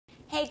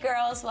Hey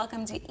girls,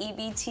 welcome to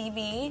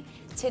EBTV.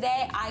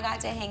 Today I got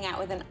to hang out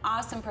with an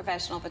awesome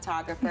professional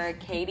photographer,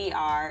 Katie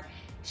R.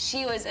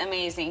 She was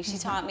amazing. She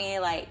taught me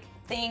like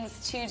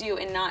things to do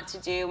and not to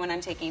do when I'm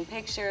taking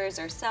pictures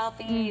or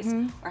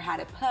selfies or how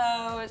to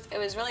pose. It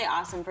was really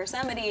awesome for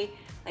somebody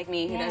like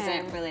me who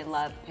doesn't really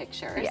love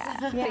pictures.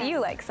 Yeah, but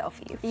you like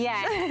selfies.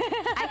 Yeah,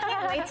 I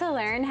can't wait to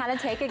learn how to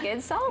take a good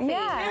selfie.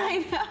 Yeah, I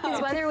know.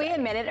 Because whether we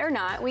admit it or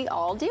not, we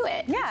all do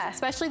it. Yeah.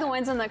 Especially the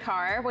ones in the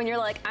car when you're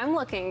like, I'm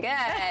looking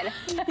good.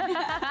 So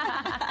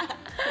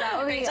that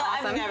would be Rachel,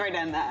 awesome. I've never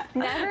done that.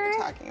 Never? What are you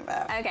talking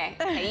about? Okay,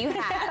 you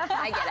have.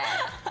 I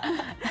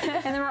get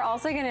it. And then we're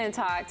also going to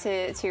talk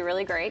to two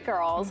really great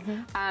girls.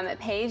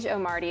 Paige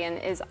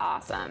Omartian is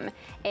awesome.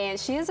 And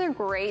she has a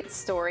great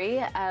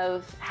story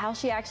of how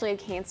she actually had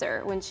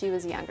cancer when she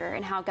was younger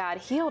and how God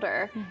healed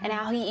her and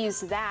how he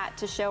used that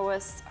to show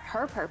us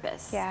her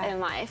purpose in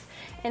life.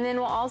 And then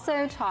we'll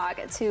also talk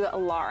to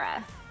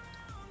Lara.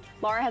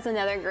 Lara has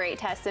another great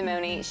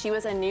testimony. She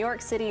was a New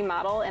York City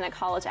model and a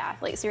college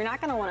athlete, so you're not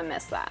gonna wanna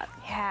miss that.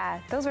 Yeah,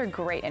 those were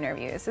great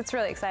interviews. It's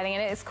really exciting,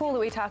 and it's cool that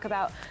we talk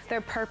about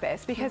their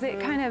purpose because it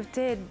kind of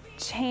did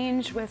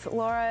change with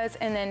Laura's,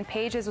 and then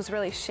Paige's was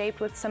really shaped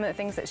with some of the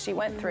things that she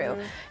went through.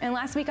 And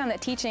last week on the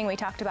teaching, we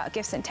talked about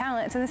gifts and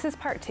talents, and this is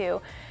part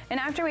 2. And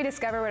after we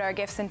discover what our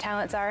gifts and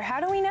talents are, how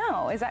do we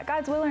know? Is that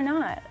God's will or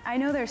not? I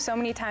know there's so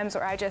many times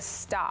where I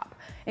just stop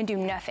and do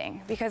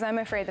nothing because I'm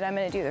afraid that I'm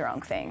gonna do the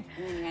wrong thing.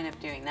 And then you end up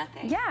doing nothing.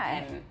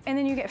 Yeah, and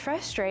then you get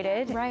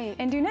frustrated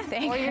and do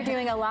nothing. Or you're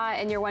doing a lot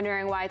and you're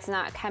wondering why it's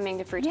not coming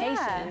to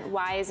fruition.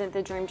 Why isn't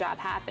the dream job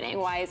happening?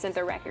 Why isn't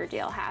the record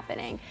deal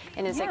happening?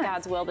 And is it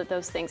God's will that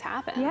those things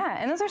happen? Yeah,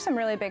 and those are some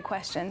really big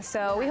questions.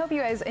 So we hope you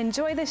guys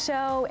enjoy the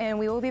show, and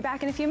we will be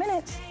back in a few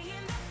minutes.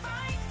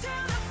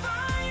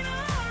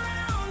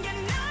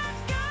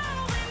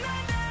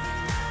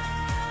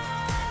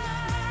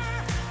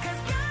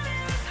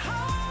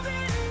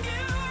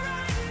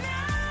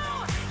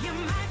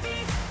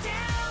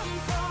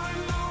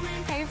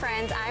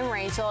 Friends, I'm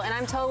Rachel, and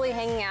I'm totally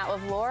hanging out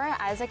with Lara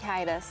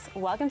Izokitis.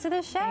 Welcome to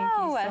the show. Thank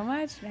you so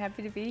much. I'm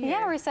happy to be here.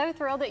 Yeah, we're so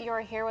thrilled that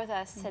you're here with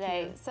us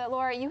today. So,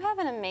 Lara, you have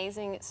an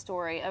amazing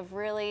story of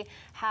really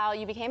how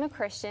you became a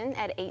Christian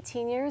at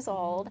 18 years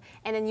old,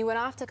 and then you went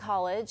off to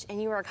college,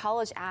 and you were a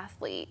college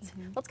athlete.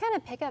 Let's kind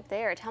of pick up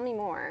there. Tell me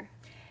more.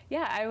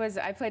 Yeah,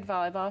 I played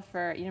volleyball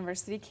for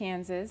University of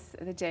Kansas,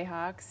 the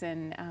Jayhawks,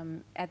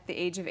 and at the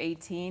age of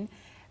 18,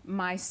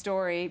 my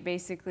story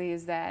basically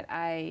is that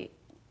I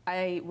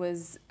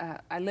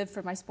lived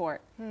for my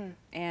sport,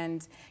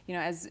 and you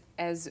know,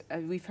 as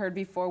we've heard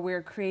before,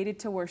 we're created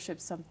to worship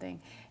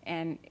something,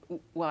 and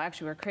well,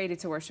 actually, we're created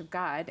to worship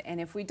God, and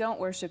if we don't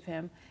worship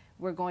Him,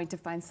 we're going to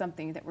find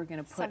something that we're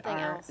going to put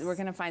we're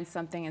going to find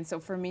something, and so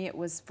for me, it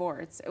was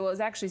sports. It was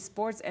actually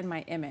sports and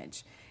my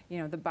image, you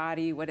know, the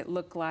body, what it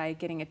looked like,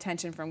 getting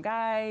attention from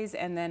guys,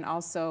 and then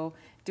also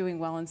doing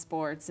well in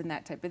sports and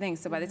that type of thing.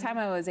 So by the time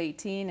I was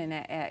 18 and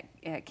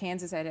at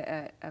Kansas, I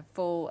had a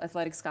full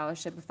athletic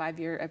scholarship,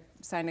 I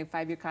signed a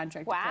 5-year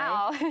contract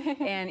to play.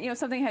 And you know,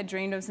 something I had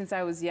dreamed of since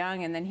I was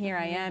young, and then here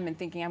I am and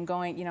thinking I'm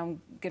going, you know,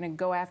 I'm gonna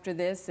go after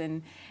this,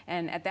 and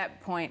at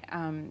that point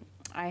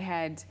I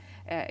had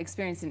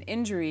experienced an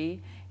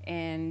injury,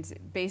 and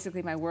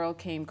basically my world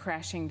came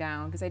crashing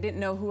down because I didn't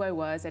know who I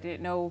was, I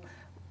didn't know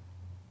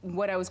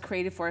what I was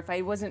created for. If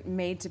I wasn't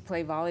made to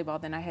play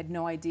volleyball, then I had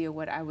no idea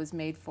what I was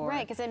made for.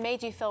 Right, because it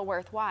made you feel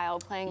worthwhile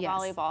playing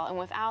volleyball, and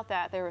without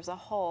that, there was a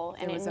hole,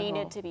 and it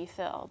needed to be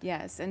filled.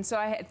 Yes, and so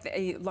I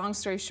had, long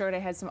story short, I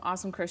had some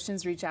awesome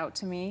Christians reach out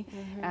to me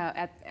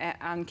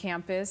on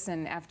campus,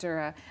 and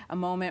after a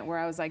moment where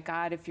I was like,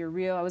 God, if you're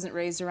real, I wasn't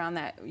raised around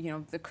that, you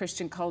know, the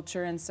Christian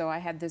culture, and so I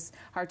had this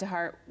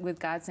heart-to-heart with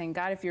God saying,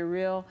 God, if you're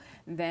real,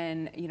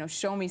 then, you know,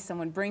 show me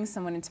someone, bring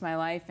someone into my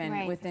life,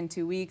 and within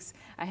 2 weeks,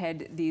 I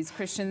had these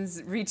Christians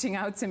reaching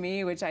out to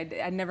me, which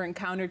I'd never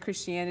encountered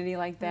Christianity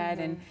like that,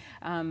 and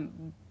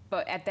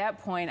but at that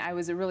point I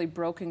was a really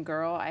broken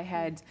girl. I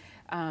had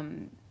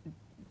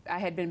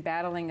been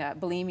battling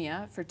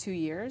bulimia for 2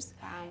 years,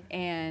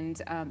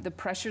 and the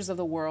pressures of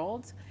the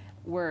world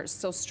were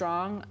so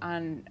strong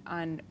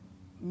on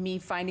me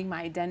finding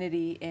my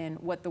identity in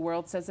what the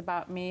world says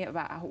about me,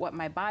 about what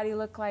my body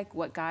looked like,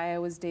 what guy I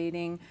was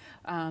dating,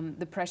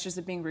 the pressures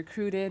of being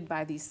recruited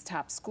by these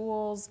top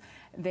schools.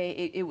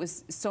 It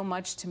was so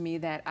much to me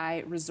that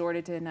I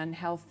resorted to an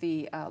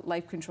unhealthy,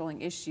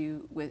 life-controlling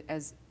issue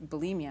as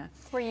bulimia.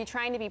 Were you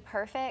trying to be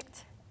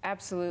perfect?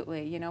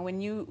 Absolutely. You know, when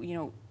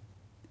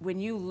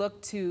you look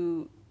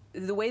to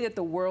the way that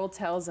the world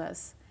tells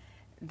us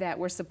that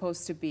we're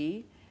supposed to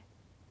be,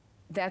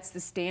 that's the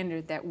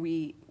standard that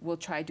we will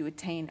try to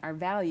attain our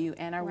value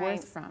and our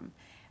worth from.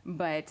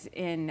 But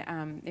in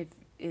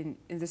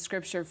the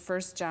scripture,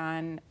 1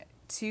 John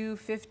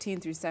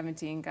 2:15 through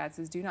 17, God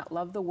says, "Do not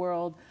love the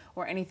world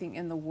or anything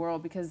in the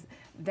world, because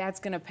that's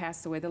going to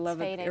pass away. The love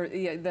of,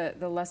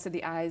 the lust of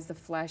the eyes, the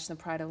flesh, the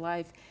pride of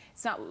life. It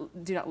it's not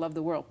do not love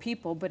the world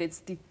people, but it's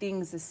the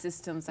things, the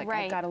systems, like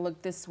I've got to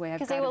look this way, I've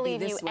got to be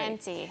this way.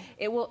 Because they will leave you empty.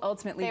 It will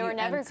ultimately They leave were you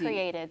never empty.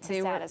 created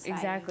to satisfy you.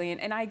 Exactly,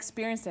 and I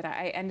experienced it.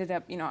 I ended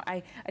up, you know,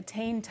 I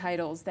attained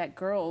titles that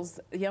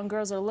young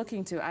girls are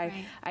looking to.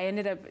 I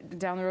ended up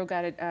down the road,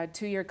 got a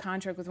 2-year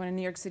contract with one of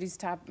New York City's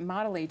top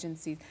model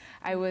agencies.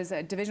 I was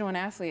a Division I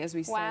athlete, as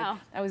we say. Wow.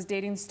 I was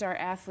dating star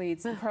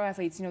athletes, pro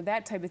athletes, you know,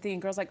 that type of thing.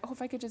 And girls like, oh,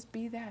 if I could just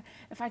be that,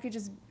 if I could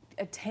just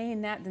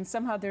attain that, then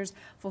somehow there's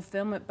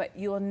fulfillment, but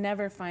you will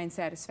never find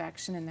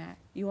satisfaction in that.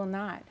 You will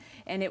not.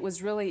 And it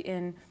was really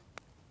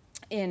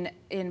in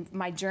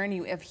my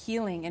journey of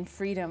healing and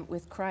freedom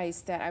with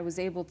Christ that I was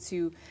able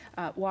to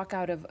walk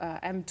out of,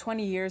 I'm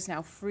 20 years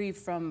now free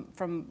from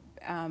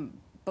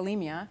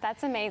bulimia.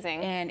 That's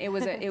amazing. And it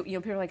was, you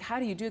know, people are like, how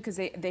do you do it? Because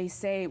they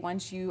say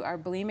once you are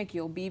bulimic,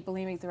 you'll be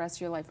bulimic the rest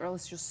of your life, or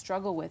else you'll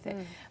struggle with it.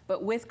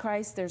 But with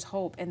Christ, there's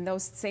hope. And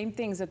those same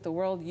things that the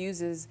world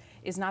uses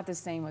is not the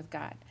same with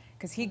God.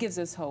 Because he gives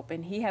us hope,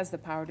 and he has the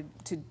power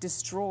to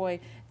destroy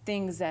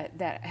things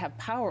that have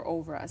power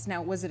over us.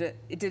 Now, did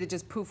it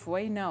just poof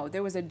away? No,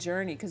 there was a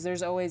journey, because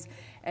there's always,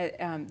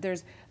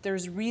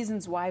 there's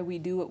reasons why we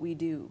do what we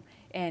do.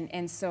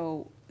 And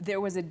so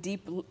there was a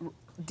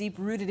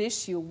deep-rooted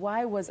issue.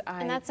 Why was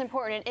I? And that's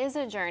important. It is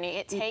a journey.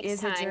 It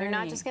takes time. You're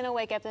not just going to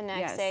wake up the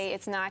next day.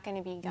 It's not going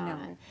to be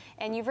gone. No.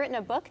 And you've written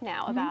a book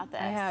now about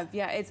this. I have,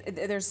 yeah.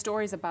 There's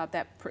stories about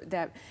that.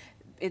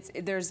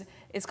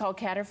 It's called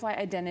Caterfly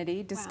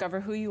Identity, Discover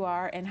Who You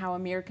Are and How a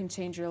Mirror Can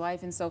Change Your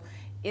Life. And so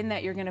in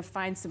that, you're going to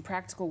find some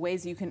practical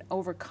ways you can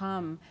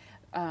overcome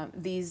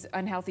these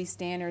unhealthy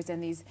standards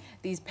and these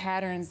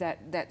patterns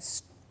that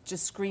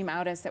just scream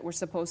out at us that we're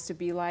supposed to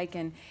be like.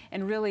 And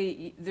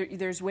really,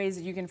 there's ways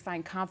that you can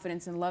find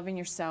confidence in loving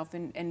yourself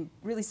and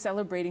really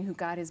celebrating who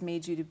God has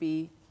made you to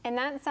be. And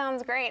that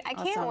sounds great. I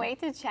can't wait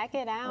to check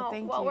it out.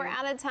 Well, we're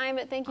out of time,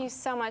 but thank you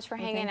so much for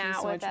hanging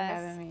out with us. Thank you so much for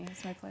having me.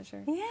 It's my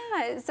pleasure.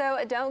 Yeah, so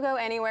don't go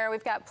anywhere.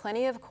 We've got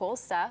plenty of cool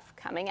stuff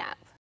coming up.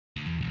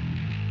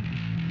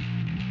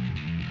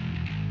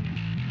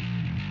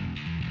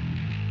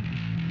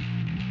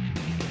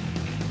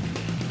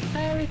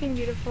 Hi, Everything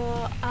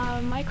Beautiful.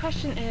 My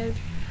question is,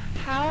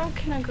 how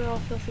can a girl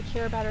feel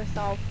secure about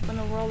herself when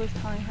the world is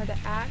telling her to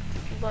act,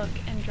 look,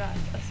 and dress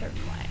a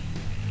certain way?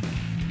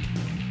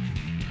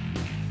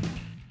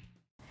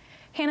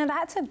 Hannah,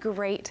 that's a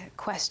great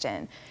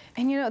question.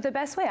 And you know, the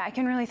best way I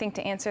can really think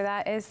to answer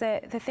that is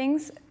that the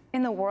things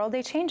in the world,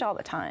 they change all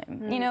the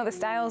time. You know, the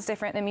style's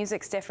different, the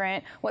music's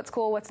different, what's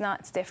cool, what's not,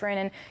 it's different,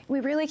 and we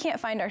really can't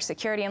find our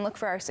security and look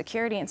for our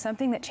security in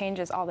something that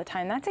changes all the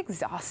time. That's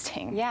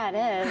exhausting. Yeah, it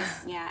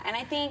is. Yeah, and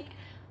I think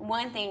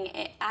one thing,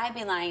 I'd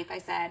be lying if I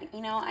said,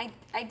 you know, I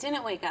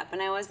didn't wake up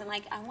and I wasn't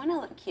like, I want to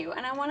look cute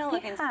and I want to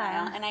look in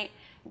style, and I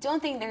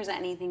don't think there's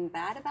anything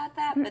bad about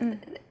that, but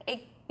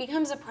it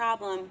becomes a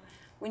problem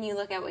when you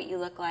look at what you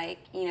look like,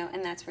 you know,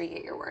 and that's where you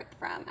get your worth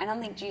from. I don't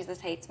think Jesus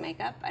hates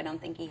makeup. I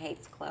don't think he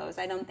hates clothes.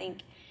 I don't think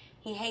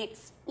he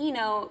hates, you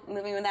know,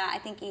 moving with that. I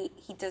think he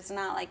does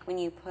not like when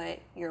you put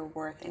your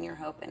worth and your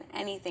hope in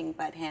anything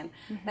but him.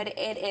 But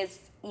it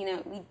is, you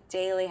know, we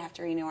daily have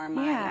to renew our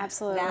mind. Yeah,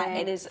 absolutely.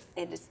 That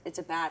it's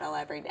a battle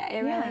every day.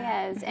 It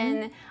really is.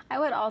 And I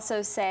would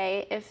also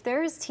say, if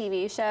there's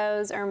TV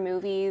shows or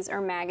movies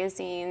or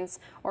magazines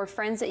or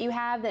friends that you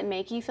have that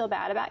make you feel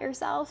bad about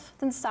yourself,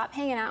 then stop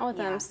hanging out with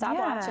them. Stop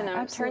watching them.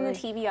 Absolutely. Turn the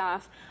TV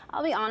off.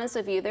 I'll be honest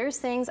with you, there's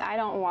things I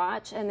don't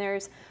watch, and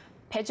there's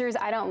pictures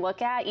I don't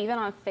look at, even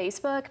on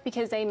Facebook,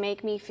 because they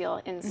make me feel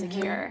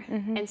insecure.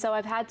 And so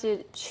I've had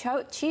to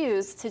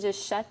choose to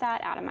just shut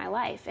that out of my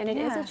life. And it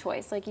is a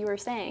choice, like you were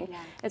saying.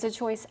 It's a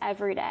choice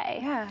every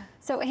day.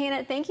 So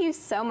Hannah, thank you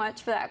so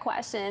much for that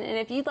question. And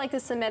if you'd like to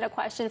submit a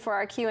question for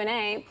our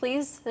Q&A,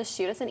 please just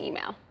shoot us an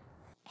email.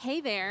 Hey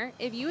there,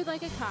 if you would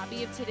like a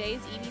copy of today's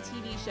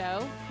EBTV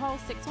show, call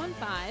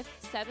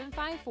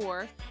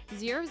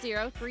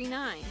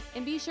 615-754-0039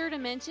 and be sure to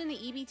mention the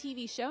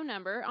EBTV show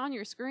number on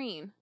your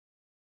screen.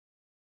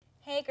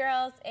 Hey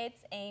girls,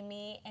 it's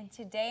Amy, and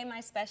today my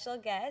special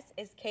guest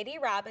is Katie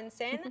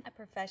Robinson, a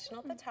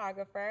professional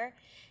photographer,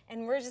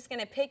 and we're just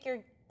gonna pick your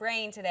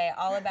brain today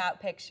all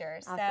about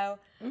pictures. So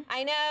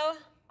I know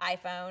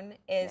iPhone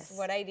is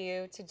what I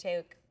do to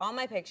take all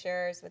my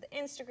pictures with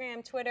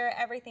Instagram, Twitter,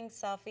 everything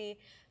selfie,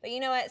 but you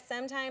know what,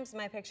 sometimes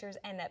my pictures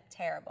end up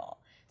terrible.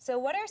 So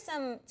what are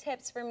some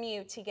tips from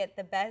you to get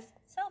the best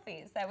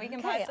selfies that we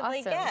can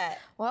possibly get?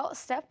 Well,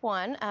 step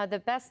one, find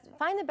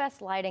the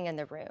best lighting in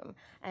the room,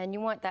 and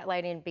you want that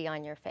lighting to be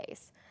on your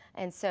face.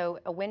 And so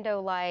a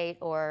window light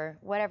or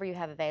whatever you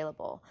have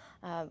available,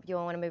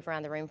 you'll want to move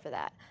around the room for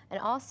that. And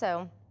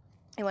also,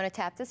 you want to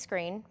tap the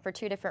screen for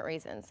two different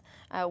reasons.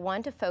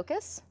 One, to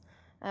focus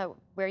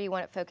where you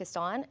want it focused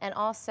on, and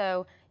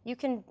also you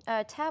can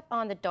tap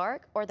on the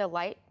dark or the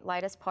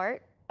lightest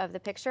part of the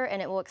picture,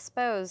 and it will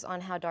expose on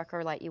how dark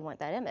or light you want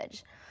that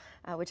image,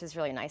 which is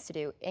really nice to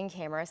do in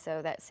camera,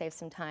 so that saves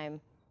some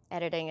time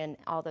editing and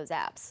all those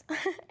apps.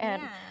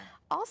 And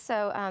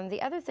also,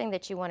 the other thing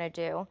that you want to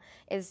do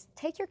is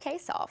take your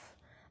case off.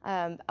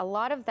 A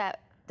lot of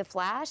the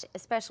flash,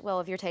 especially, well,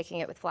 if you're taking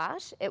it with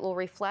flash, it will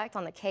reflect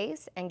on the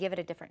case and give it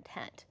a different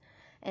tint,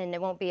 and it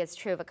won't be as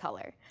true of a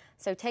color.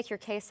 So take your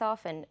case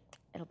off and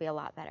it'll be a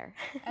lot better.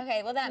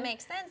 Okay, well that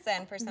makes sense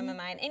then for some of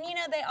mine. And you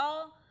know,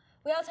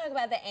 we all talk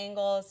about the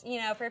angles,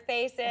 you know, for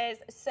faces.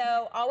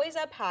 So always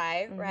up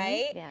high,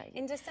 right? Yeah.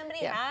 And does somebody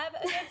have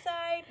a good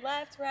side,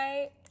 left,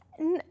 right?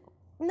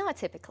 Not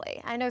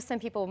typically. I know some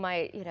people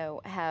might, you know,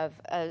 have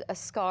a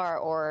scar,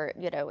 or,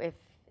 you know, if,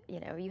 you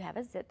know, you have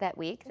a zit that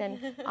week,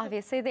 then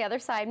obviously the other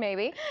side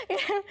maybe.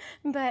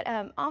 But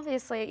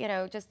obviously, you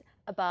know, just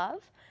above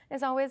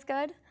is always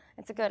good.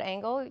 It's a good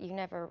angle.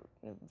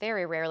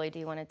 Very rarely do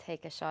you want to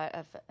take a shot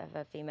of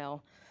a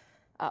female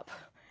up.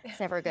 It's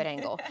never a good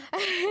angle.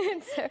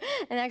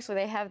 And actually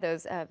they have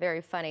those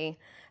very funny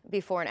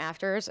before and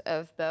afters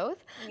of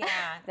both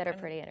that are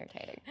pretty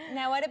entertaining.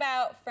 Now what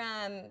about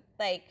from,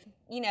 like,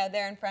 you know,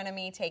 they're in front of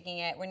me taking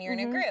it when you're in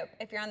a group.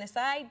 If you're on the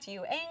side, do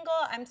you angle?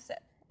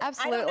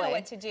 Absolutely. I don't know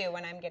what to do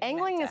when I'm getting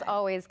Angling that is done.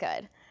 always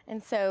good.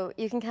 And so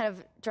you can kind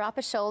of drop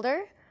a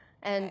shoulder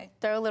and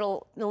throw a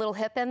little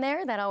hip in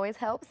there. That always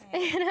helps,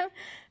 you know?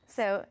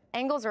 So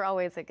angles are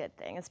always a good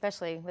thing,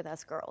 especially with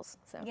us girls.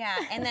 So. Yeah,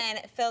 and then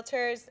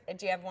filters,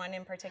 do you have one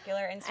in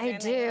particular? Instagram I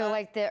do,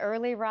 like the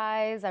early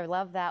rise, I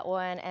love that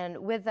one. And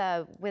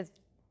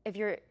if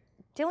you're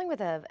dealing with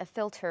a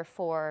filter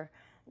for,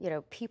 you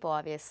know, people,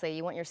 obviously,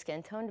 you want your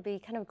skin tone to be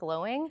kind of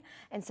glowing,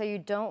 and so you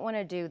don't want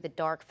to do the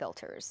dark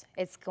filters.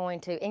 It's going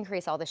to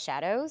increase all the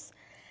shadows.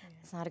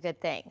 It's not a good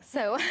thing.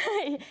 So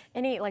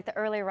like the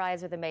early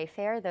rise or the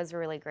Mayfair, those are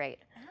really great.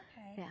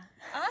 Okay. Yeah.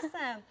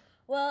 Awesome.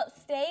 Well,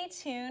 stay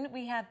tuned.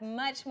 We have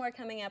much more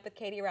coming up with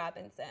Katie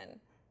Robinson.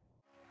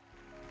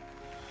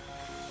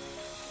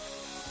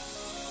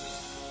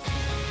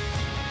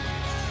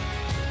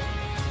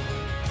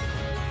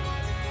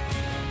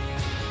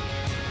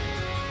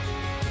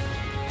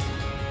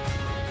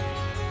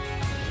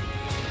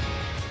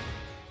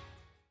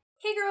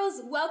 Hey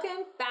girls,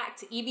 welcome back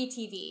to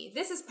EBTV.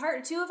 This is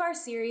part 2 of our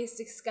series,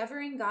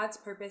 Discovering God's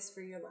Purpose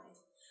for Your Life.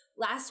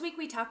 Last week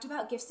we talked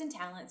about gifts and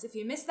talents. If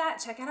you missed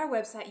that, check out our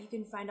website. You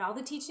can find all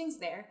the teachings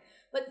there.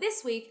 But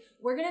this week,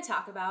 we're going to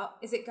talk about,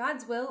 is it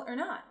God's will or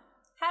not?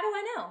 How do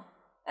I know?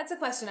 That's a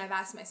question I've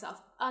asked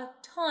myself a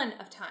ton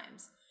of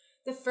times.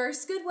 The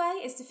first good way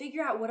is to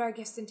figure out what our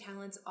gifts and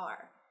talents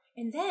are.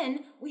 And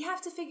then we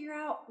have to figure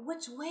out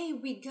which way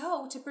we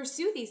go to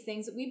pursue these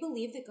things that we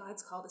believe that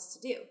God's called us to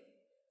do.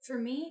 For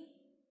me,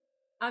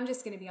 I'm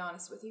just going to be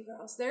honest with you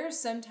girls. There are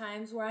some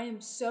times where I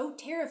am so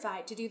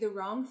terrified to do the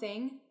wrong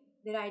thing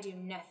that I do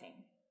nothing.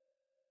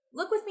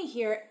 Look with me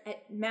here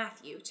at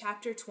Matthew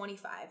chapter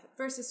 25,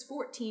 verses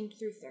 14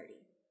 through 30.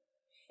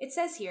 It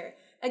says here,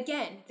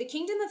 "Again, the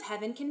kingdom of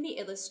heaven can be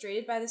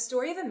illustrated by the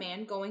story of a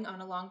man going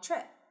on a long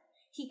trip.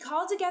 He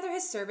called together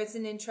his servants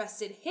and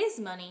entrusted his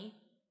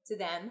money to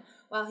them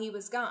while he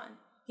was gone.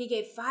 He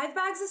gave 5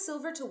 bags of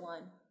silver to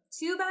one,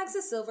 2 bags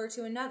of silver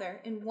to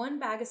another, and 1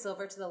 bag of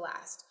silver to the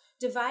last,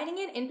 dividing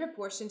it in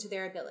proportion to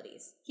their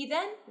abilities. He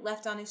then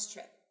left on his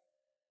trip."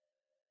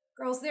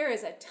 Girls, there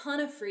is a ton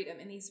of freedom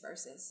in these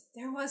verses.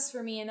 There was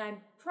for me, and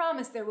I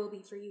promise there will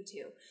be for you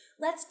too.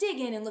 Let's dig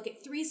in and look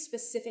at 3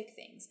 specific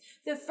things.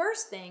 The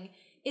first thing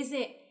is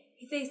that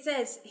it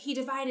says he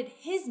divided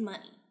his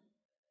money.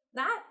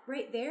 That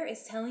right there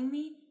is telling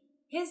me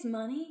his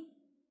money,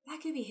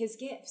 that could be his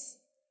gifts,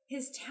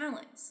 his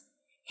talents.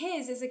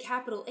 His is a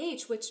capital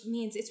H, which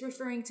means it's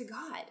referring to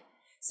God.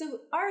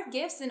 So our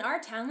gifts and our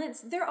talents,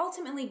 they're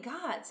ultimately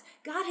God's.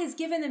 God has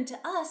given them to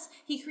us.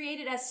 He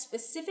created us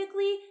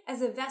specifically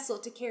as a vessel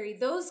to carry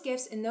those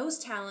gifts and those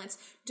talents,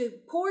 to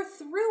pour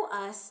through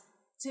us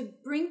to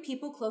bring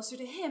people closer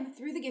to Him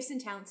through the gifts and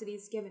talents that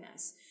He's given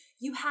us.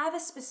 You have a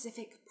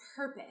specific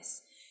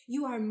purpose.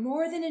 You are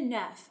more than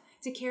enough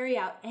to carry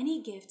out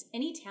any gift,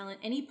 any talent,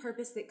 any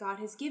purpose that God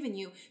has given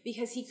you,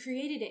 because He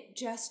created it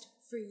just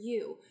for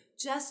you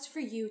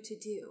to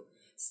do.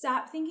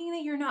 Stop thinking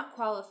that you're not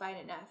qualified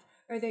enough,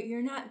 or that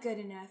you're not good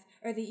enough,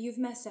 or that you've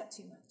messed up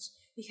too much.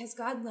 Because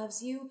God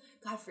loves you,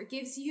 God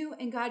forgives you,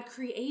 and God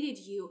created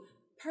you,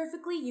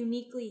 perfectly,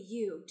 uniquely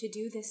you, to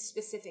do this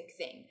specific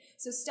thing.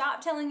 So stop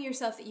telling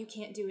yourself that you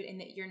can't do it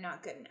and that you're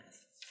not good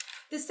enough.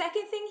 The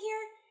second thing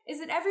here is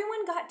that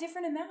everyone got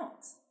different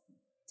amounts.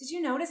 Did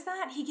you notice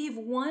that? He gave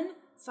 1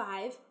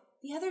 5,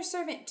 the other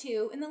servant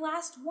 2, and the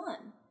last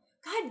 1.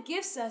 God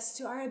gives us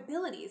to our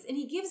abilities, and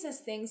He gives us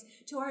things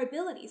to our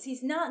abilities.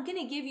 He's not going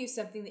to give you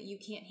something that you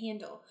can't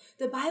handle.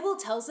 The Bible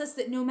tells us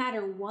that no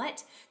matter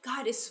what,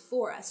 God is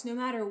for us. No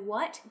matter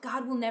what,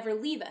 God will never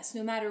leave us.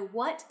 No matter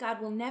what, God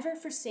will never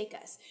forsake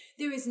us.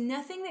 There is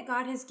nothing that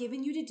God has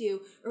given you to do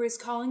or is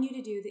calling you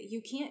to do that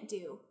you can't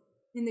do.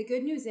 And the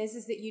good news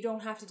is that you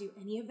don't have to do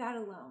any of that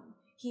alone.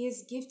 He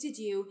has gifted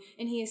you,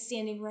 and He is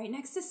standing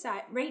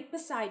right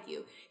beside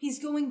you. He's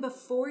going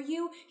before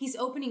you. He's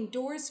opening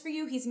doors for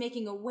you. He's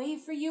making a way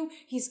for you.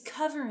 He's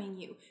covering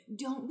you.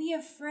 Don't be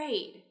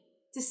afraid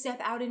to step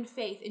out in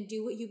faith and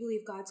do what you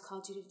believe God's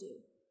called you to do.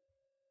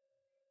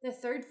 The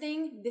third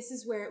thing, this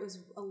is where it was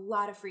a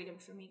lot of freedom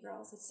for me,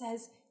 girls. It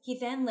says, He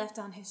then left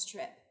on His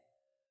trip.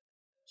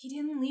 He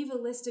didn't leave a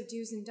list of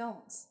do's and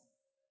don'ts.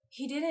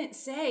 He didn't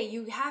say,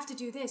 you have to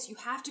do this, you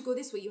have to go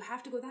this way, you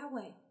have to go that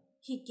way.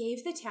 He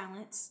gave the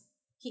talents,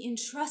 he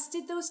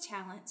entrusted those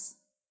talents,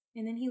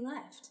 and then he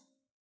left.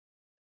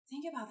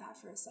 Think about that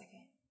for a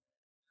second.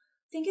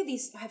 Think of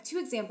these. I have two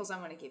examples I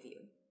want to give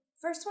you.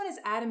 First one is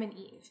Adam and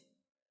Eve.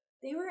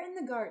 They were in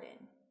the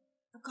garden,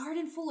 a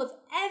garden full of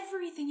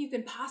everything you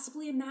can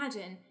possibly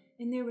imagine,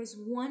 and there was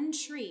one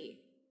tree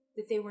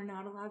that they were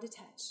not allowed to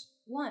touch.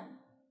 One.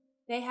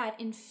 They had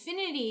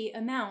infinity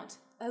amount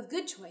of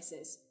good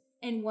choices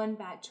and one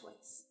bad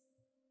choice.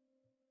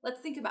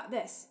 Let's think about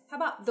this. How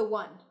about the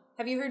one?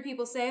 Have you heard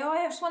people say, oh,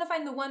 I just want to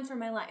find the one for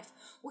my life?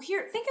 Well,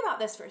 here, think about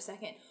this for a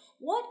second.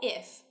 What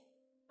if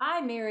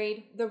I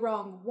married the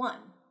wrong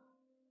one?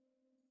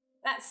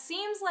 That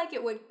seems like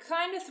it would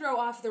kind of throw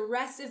off the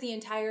rest of the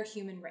entire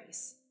human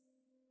race.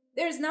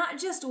 There's not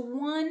just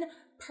one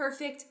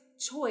perfect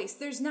choice.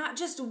 There's not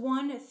just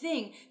one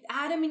thing.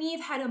 Adam and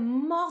Eve had a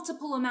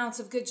multiple amounts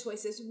of good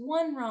choices,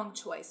 one wrong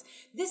choice.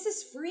 This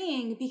is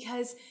freeing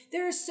because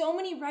there are so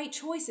many right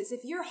choices.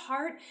 If your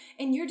heart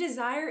and your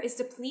desire is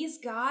to please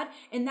God,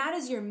 and that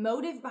is your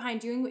motive behind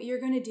doing what you're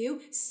going to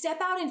do,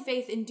 step out in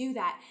faith and do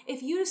that.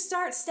 If you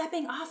start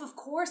stepping off of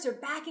course or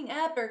backing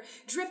up or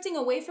drifting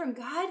away from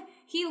God,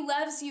 He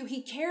loves you.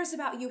 He cares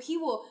about you. He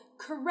will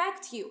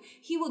correct you.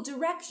 He will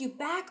direct you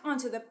back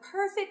onto the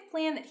perfect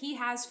plan that He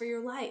has for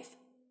your life.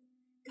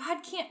 God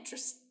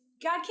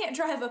can't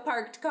drive a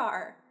parked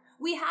car.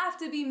 We have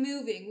to be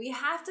moving. We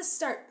have to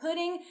start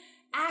putting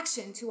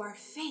action to our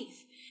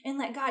faith and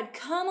let God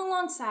come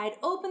alongside,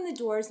 open the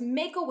doors,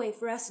 make a way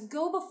for us,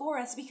 go before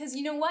us, because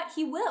you know what?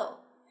 He will.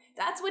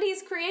 That's what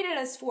He's created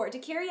us for, to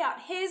carry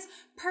out His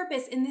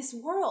purpose in this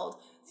world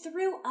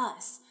through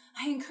us.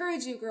 I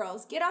encourage you,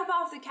 girls, get up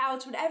off the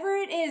couch, whatever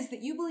it is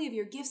that you believe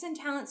your gifts and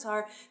talents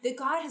are that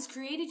God has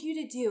created you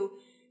to do.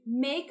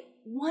 Make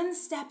one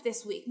step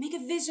this week. Make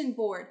a vision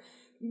board.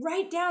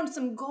 Write down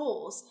some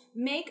goals.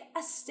 Make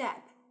a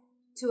step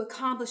to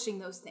accomplishing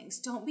those things.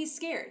 Don't be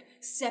scared.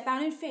 Step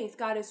out in faith.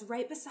 God is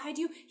right beside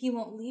you. He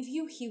won't leave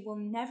you. He will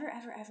never,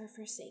 ever, ever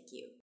forsake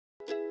you.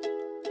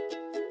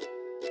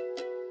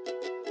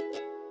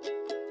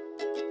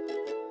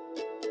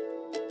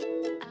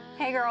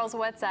 Hey girls,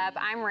 what's up?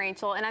 I'm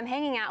Rachel, and I'm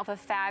hanging out with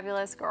a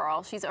fabulous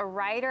girl. She's a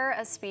writer,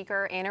 a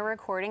speaker, and a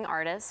recording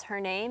artist. Her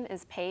name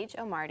is Paige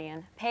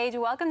Omartian. Paige,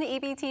 welcome to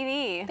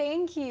EBTV.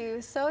 Thank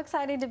you. So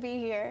excited to be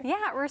here.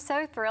 Yeah, we're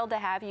so thrilled to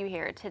have you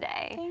here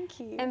today. Thank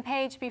you. And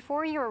Paige,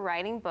 before you were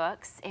writing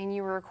books and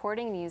you were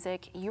recording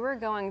music, you were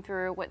going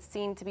through what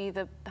seemed to be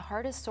the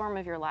hardest storm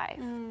of your life.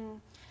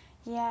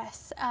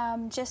 Yes,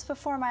 just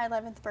before my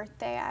 11th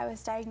birthday, I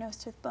was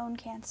diagnosed with bone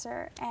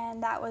cancer,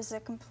 and that was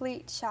a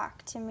complete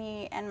shock to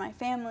me and my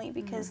family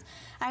because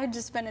I had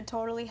just been a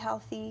totally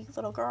healthy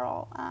little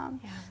girl.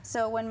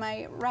 So when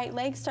my right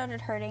leg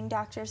started hurting,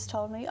 doctors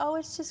told me, oh,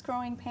 it's just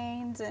growing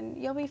pains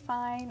and you'll be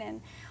fine.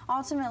 And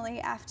ultimately,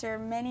 after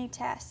many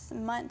tests,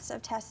 months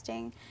of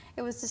testing,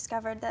 it was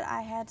discovered that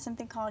I had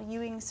something called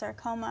Ewing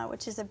sarcoma,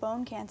 which is a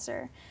bone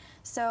cancer.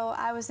 So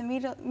I was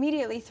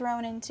immediately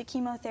thrown into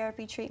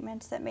chemotherapy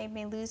treatments that made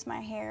me lose my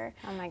hair.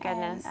 Oh my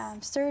goodness.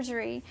 And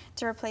surgery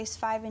to replace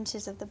 5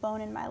 inches of the bone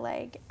in my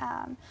leg.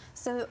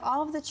 So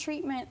all of the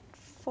treatment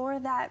for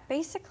that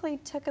basically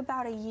took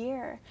about a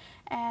year.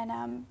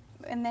 And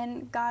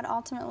then God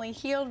ultimately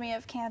healed me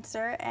of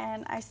cancer,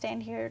 and I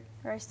stand here,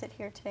 or I sit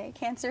here today,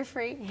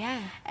 cancer-free.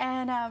 Yeah.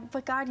 And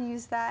but God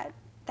used that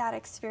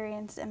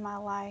experience in my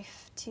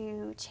life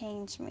to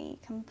change me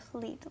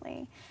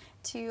completely,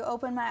 to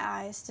open my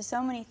eyes to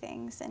so many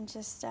things, and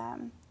just to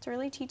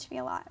really teach me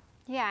a lot.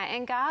 Yeah,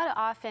 and God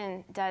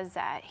often does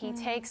that. He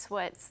takes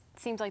what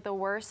seems like the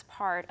worst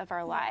part of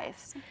our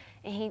lives,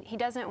 and he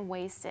doesn't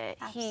waste it.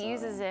 Absolutely. He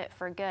uses it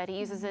for good. He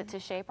uses it to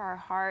shape our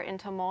heart and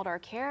to mold our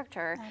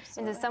character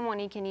into someone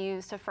He can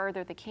use to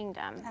further the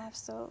kingdom.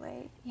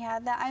 Absolutely. Yeah,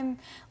 that I'm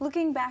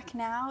looking back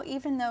now,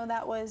 even though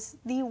that was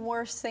the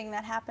worst thing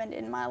that happened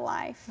in my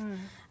life,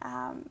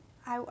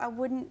 I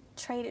wouldn't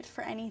trade it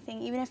for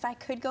anything. Even if I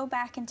could go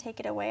back and take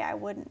it away, I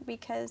wouldn't,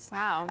 because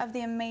of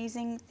the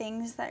amazing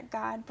things that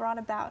God brought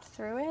about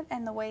through it,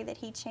 and the way that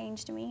He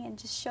changed me and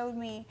just showed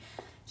me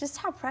just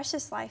how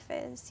precious life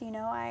is. You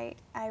know, I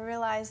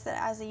realized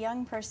that as a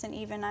young person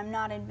even, I'm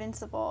not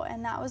invincible,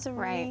 and that was a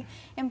really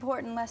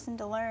important lesson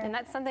to learn. And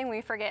that's something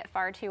we forget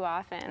far too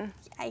often.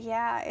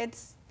 Yeah,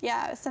 it's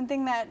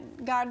something that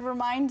God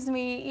reminds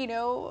me, you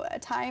know,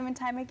 time and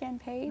time again,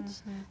 Paige.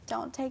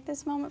 Don't take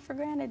this moment for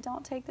granted.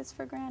 Don't take this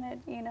for granted.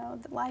 You know,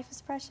 life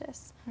is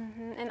precious.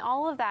 And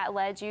all of that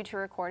led you to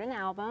record an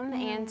album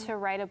and to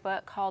write a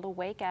book called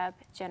Wake Up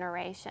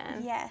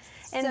Generation.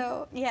 Yes. And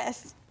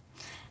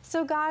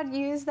So God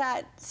used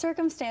that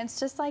circumstance,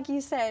 just like you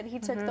said. He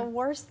took the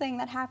worst thing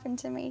that happened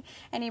to me,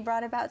 and He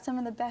brought about some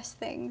of the best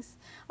things.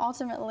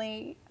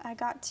 Ultimately, I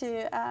got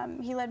to,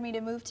 He led me to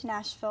move to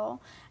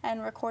Nashville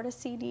and record a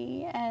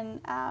CD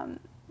and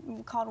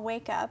called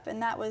Wake Up,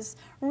 and that was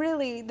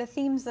really the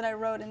themes that I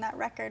wrote in that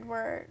record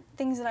were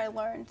things that I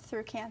learned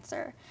through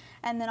cancer.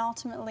 And then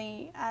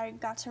ultimately, I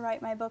got to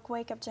write my book,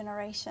 Wake Up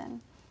Generation.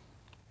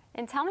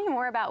 And tell me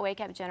more about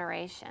Wake Up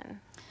Generation.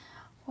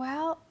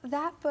 Well,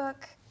 that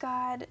book,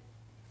 God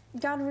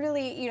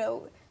really,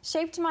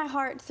 shaped my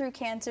heart through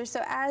cancer.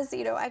 So as,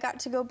 I got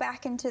to go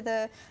back into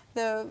the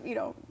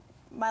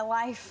my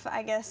life,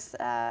 I guess,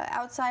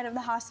 outside of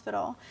the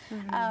hospital,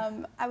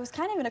 I was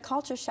kind of in a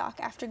culture shock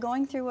after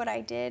going through what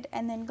I did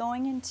and then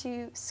going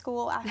into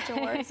school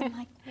afterwards. I'm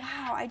like,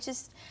 wow, I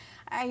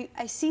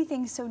see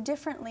things so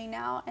differently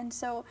now. And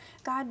so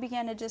God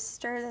began to just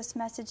stir this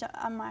message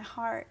on my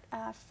heart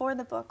for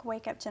the book,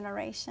 Wake Up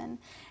Generation.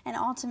 And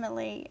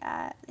ultimately,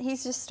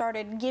 he's just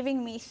started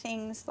giving me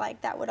things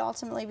like that would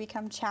ultimately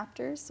become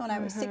chapters when I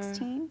was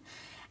 16.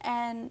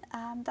 And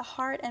the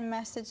heart and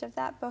message of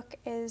that book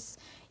is,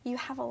 you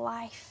have a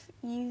life,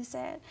 use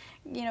it.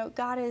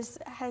 God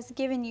has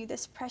given you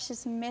this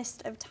precious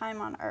mist of time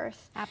on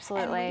earth.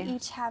 Absolutely. And we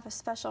each have a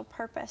special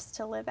purpose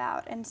to live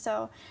out. And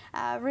so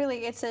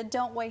really it's a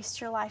don't waste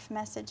your life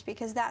message,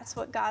 because that's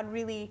what God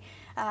really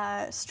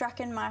struck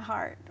in my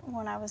heart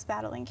when I was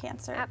battling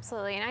cancer.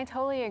 Absolutely, and I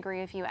totally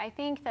agree with you. I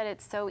think that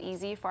it's so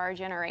easy for our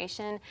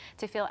generation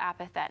to feel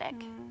apathetic.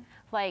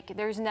 Like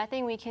there's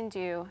nothing we can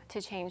do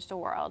to change the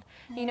world.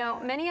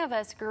 Many of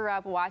us grew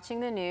up watching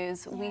the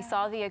news. We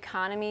saw the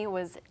economy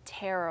was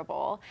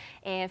terrible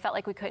and felt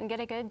like we couldn't get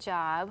a good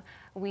job.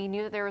 We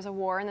knew that there was a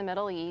war in the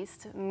Middle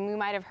East. We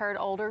might have heard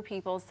older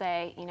people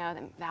say,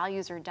 the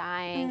values are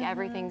dying,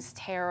 everything's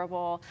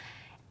terrible.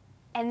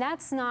 And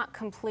that's not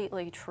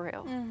completely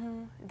true.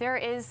 There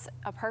is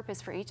a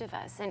purpose for each of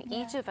us, and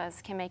each of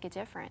us can make a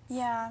difference.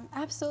 Yeah,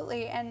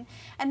 absolutely. And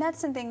that's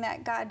something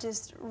that God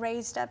just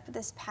raised up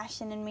this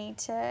passion in me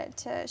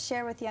to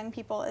share with young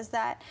people, is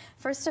that,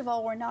 first of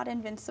all, we're not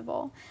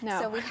invincible.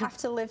 No. So we have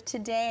to live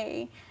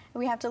today.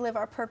 We have to live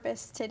our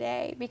purpose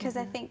today, because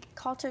I think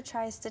culture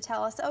tries to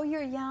tell us, oh,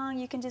 you're young,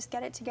 you can just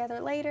get it together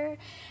later.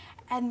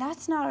 And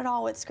that's not at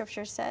all what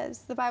Scripture says.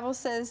 The Bible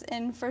says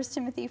in 1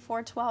 Timothy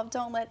 4:12,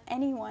 don't let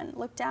anyone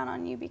look down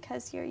on you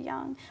because you're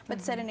young, but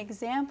set an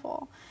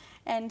example.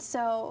 And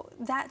so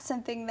that's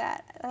something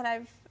that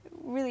I've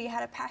really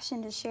had a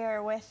passion to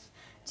share with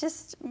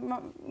just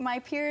my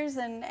peers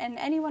and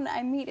anyone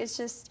I meet. Is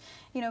just,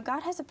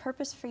 God has a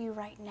purpose for you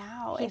right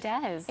now. He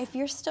does. If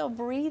you're still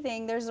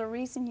breathing, there's a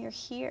reason you're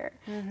here.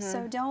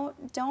 So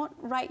don't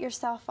write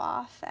yourself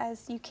off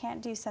as you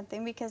can't do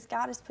something, because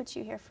God has put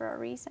you here for a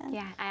reason.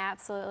 Yeah, I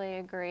absolutely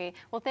agree.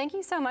 Well, thank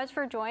you so much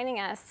for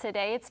joining us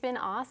today. It's been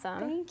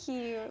awesome. Thank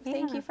you.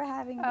 Thank you for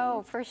having me.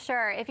 Oh, for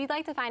sure. If you'd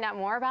like to find out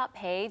more about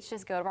Paige,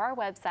 just go to our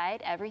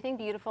website,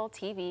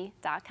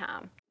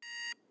 everythingbeautifultv.com.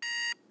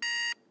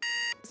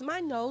 Does my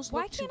nose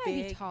look too big? Why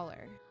can't I be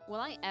taller? Will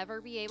I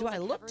ever be able Do I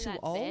to look cover too that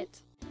old?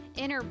 fit?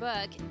 In her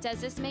book, Does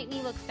This Make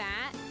Me Look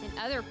Fat? And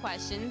other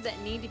questions that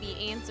need to be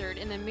answered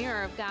in the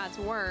mirror of God's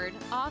Word,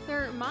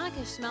 author Monica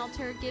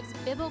Schmelter gives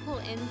biblical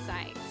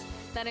insights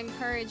that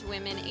encourage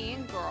women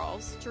and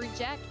girls to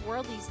reject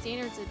worldly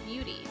standards of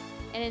beauty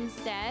and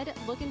instead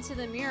look into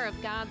the mirror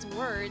of God's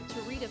Word to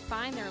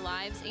redefine their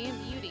lives and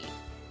beauty.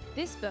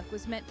 This book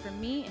was meant for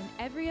me and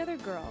every other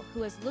girl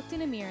who has looked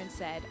in a mirror and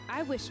said,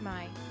 I wish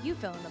my, you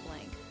fill in the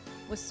blank,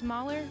 was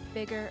smaller,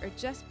 bigger, or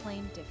just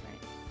plain different.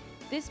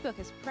 This book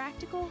is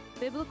practical,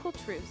 biblical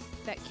truths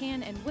that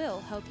can and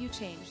will help you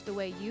change the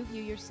way you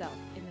view yourself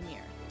in the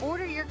mirror.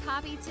 Order your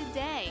copy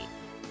today.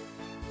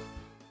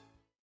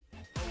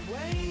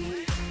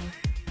 Away,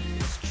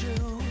 it's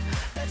true.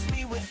 That's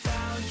me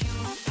without you.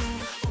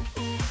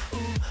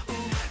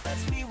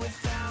 That's me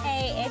without you.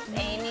 Hey, it's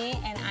Amy,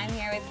 and I'm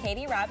here with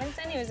Katie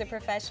Robinson, who is a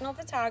professional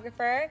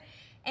photographer.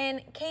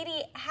 And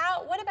Katie,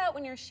 what about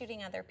when you're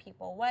shooting other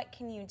people? What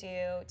can you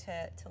do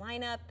to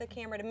line up the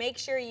camera to make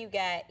sure you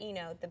get,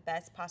 the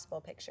best possible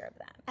picture of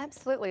them?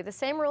 Absolutely. The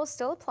same rules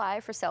still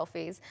apply for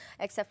selfies,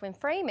 except when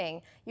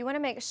framing, you want to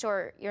make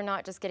sure you're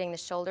not just getting the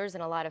shoulders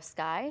and a lot of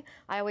sky.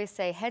 I always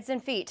say heads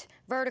and feet,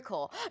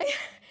 vertical.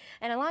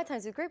 And a lot of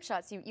times with group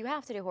shots, you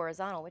have to do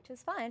horizontal, which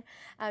is fine.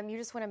 You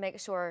just want to make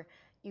sure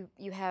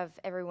you have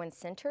everyone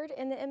centered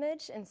in the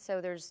image, and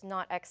so there's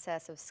not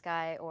excess of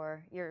sky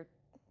or you're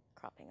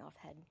cropping off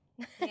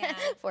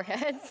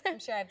foreheads. I'm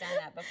sure I've done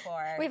that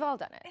before. We've all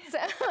done it, so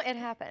it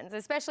happens,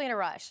 especially in a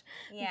rush.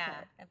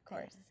 Yeah, of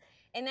course.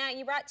 And now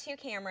you brought two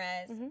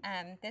cameras.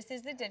 This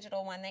is the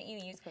digital one that you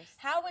use.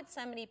 How would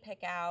somebody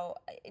pick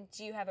out,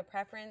 do you have a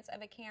preference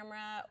of a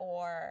camera,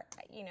 or,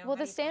 Well,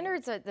 the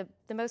standards are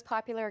the most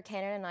popular are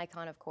Canon and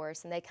Nikon, of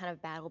course, and they kind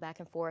of battle back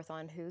and forth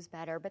on who's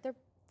better, but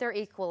they're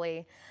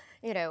equally,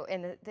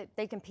 and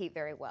they compete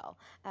very well.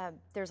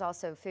 There's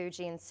also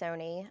Fuji and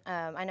Sony.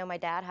 I know my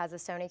dad has a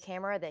Sony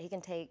camera that he can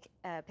take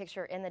a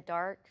picture in the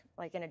dark,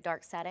 like in a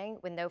dark setting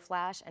with no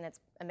flash, and it's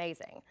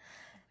amazing.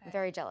 I'm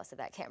very jealous of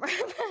that camera.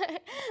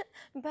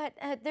 But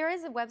there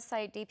is a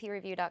website,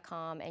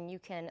 dpreview.com, and you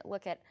can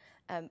look at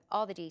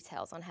all the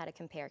details on how to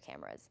compare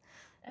cameras.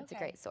 It's a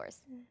great source.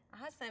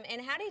 Awesome.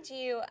 And how did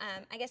you,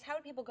 I guess, how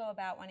would people go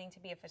about wanting to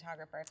be a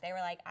photographer? If they were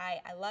like, I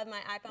love my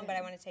iPhone, but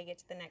I want to take it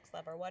to the next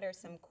level. What are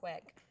some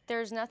quick?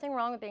 There's nothing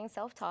wrong with being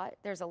self-taught.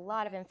 There's a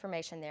lot of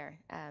information there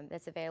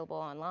that's available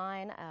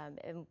online.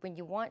 And when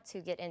you want to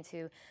get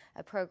into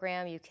a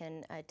program, you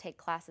can take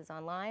classes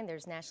online.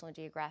 There's National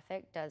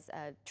Geographic does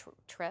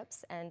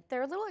trips, and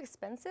they're a little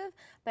expensive,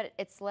 but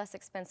it's less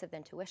expensive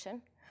than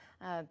tuition.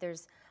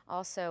 There's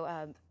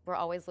also, we're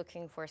always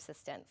looking for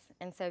assistance.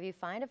 And so if you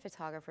find a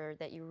photographer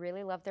that you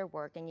really love their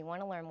work and you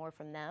want to learn more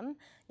from them,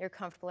 you're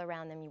comfortable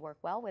around them, you work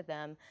well with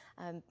them,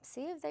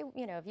 see if they,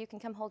 if you can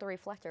come hold a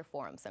reflector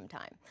for them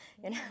sometime.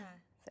 You know?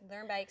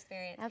 Learn by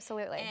experience.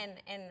 Absolutely.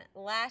 And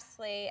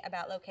lastly,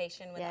 about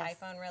location with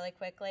iPhone really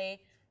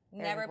quickly.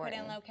 Never put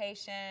in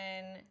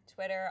location,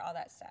 Twitter, all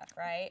that stuff,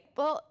 right?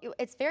 Well,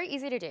 it's very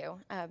easy to do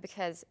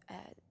because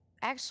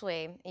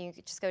actually, you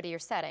could just go to your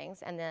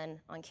settings and then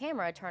on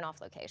camera turn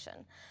off location.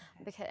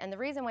 And the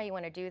reason why you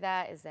want to do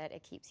that is that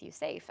it keeps you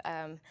safe.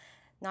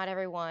 Not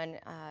everyone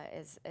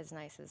is as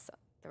nice as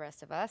the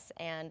rest of us,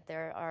 and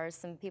there are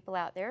some people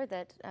out there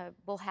that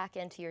will hack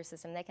into your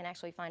system. They can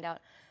actually find out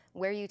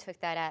where you took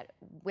that at,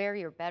 where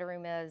your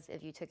bedroom is,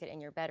 if you took it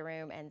in your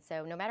bedroom. And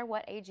so no matter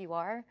what age you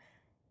are,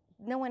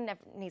 no one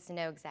needs to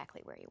know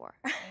exactly where you are.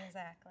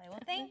 Exactly. Well,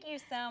 thank you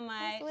so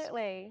much.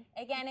 Absolutely.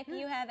 Again, if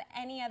you have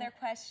any other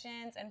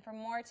questions and for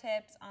more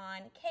tips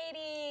on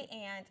Katie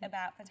and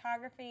about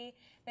photography,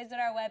 visit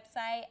our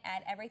website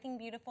at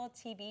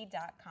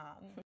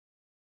everythingbeautifultv.com.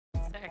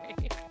 Sorry.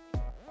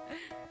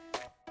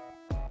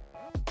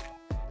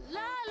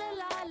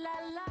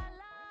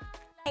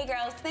 Hey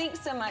girls, thanks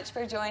so much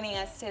for joining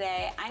us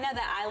today. I know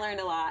that I learned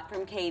a lot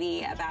from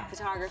Katie about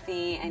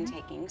photography and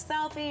taking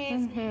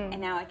selfies,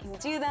 and now I can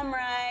do them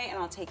right, and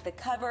I'll take the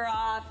cover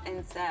off,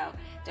 and so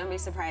don't be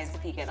surprised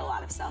if you get a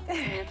lot of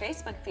selfies in your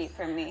Facebook feed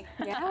from me.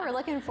 Yeah, we're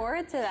looking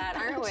forward to that,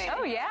 aren't we?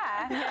 Oh,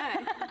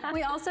 yeah.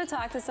 We also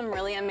talked to some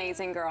really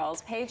amazing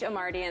girls. Paige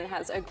Omartian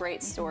has a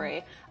great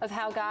story of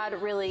how God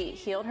really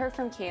healed her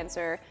from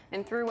cancer,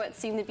 and through what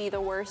seemed to be the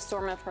worst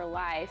storm of her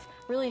life,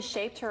 really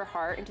shaped her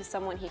heart into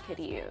someone he could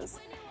use.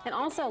 And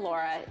also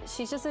Laura,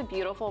 she's just a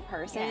beautiful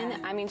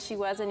person. I mean, she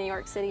was a New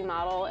York City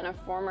model and a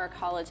former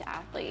college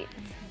athlete.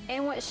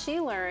 And what she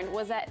learned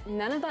was that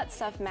none of that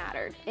stuff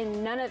mattered,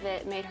 and none of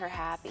it made her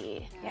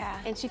happy. Yeah.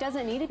 And she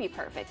doesn't need to be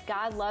perfect.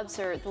 God loves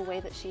her the way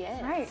that she is.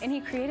 Right, and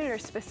he created her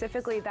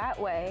specifically that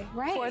way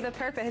for the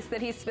purpose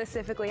that he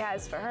specifically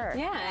has for her.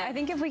 Yeah. I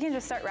think if we can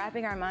just start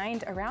wrapping our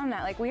mind around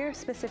that, like we are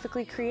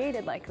specifically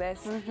created like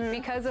this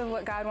because of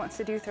what God wants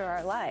to do through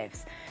our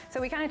lives. So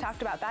we kind of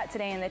talked about that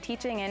today in the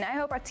teaching, and I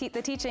hope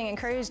the teaching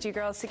encouraged you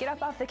girls to get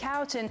up off the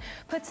couch and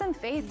put some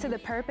faith to the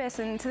purpose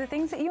and to the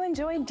things that you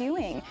enjoy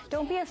doing.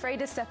 Don't be afraid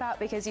to step out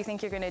because you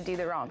think you're going to do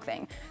the wrong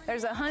thing.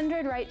 There's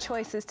 100 right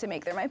choices to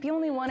make. There might be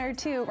only 1 or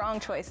 2 wrong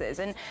choices.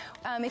 And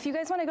if you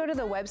guys want to go to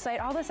the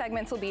website, all the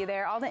segments will be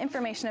there, all the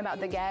information about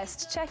the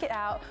guests. Check it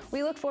out.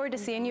 We look forward to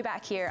seeing you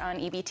back here on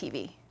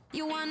EBTV.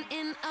 You one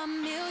in a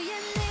million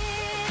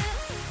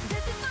years.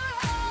 This is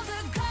for all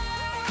the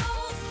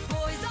girls,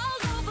 boys all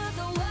over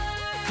the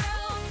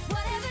world.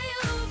 Whatever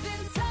you've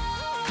been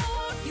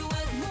told, you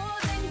worth more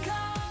than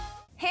gold.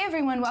 Hey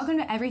everyone, welcome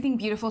to Everything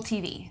Beautiful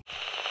TV.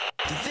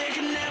 There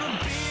can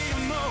never be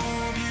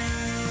more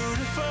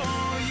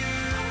beautiful you.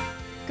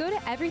 Go to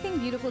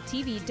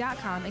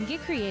everythingbeautifultv.com and get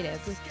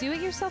creative with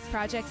do-it-yourself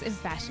projects and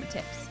fashion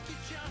tips.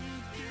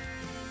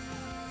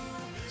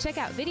 Check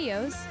out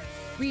videos,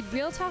 read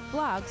real talk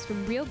blogs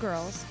from real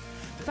girls,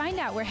 find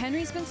out where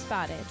Henry's been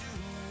spotted,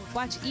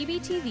 watch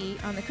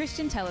EBTV on the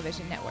Christian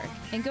Television Network,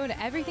 and go to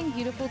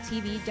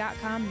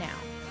everythingbeautifultv.com now.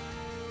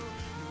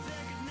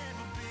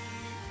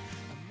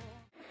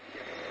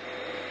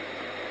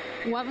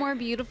 Want more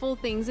beautiful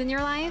things in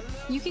your life?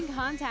 You can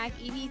contact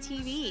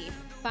EBTV.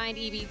 Find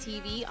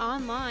EBTV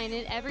online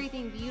at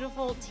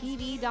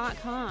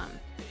everythingbeautifultv.com.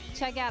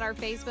 Check out our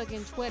Facebook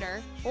and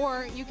Twitter,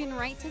 or you can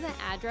write to the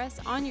address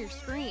on your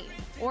screen,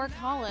 or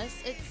call us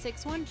at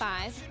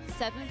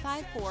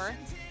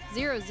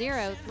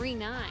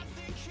 615-754-0039.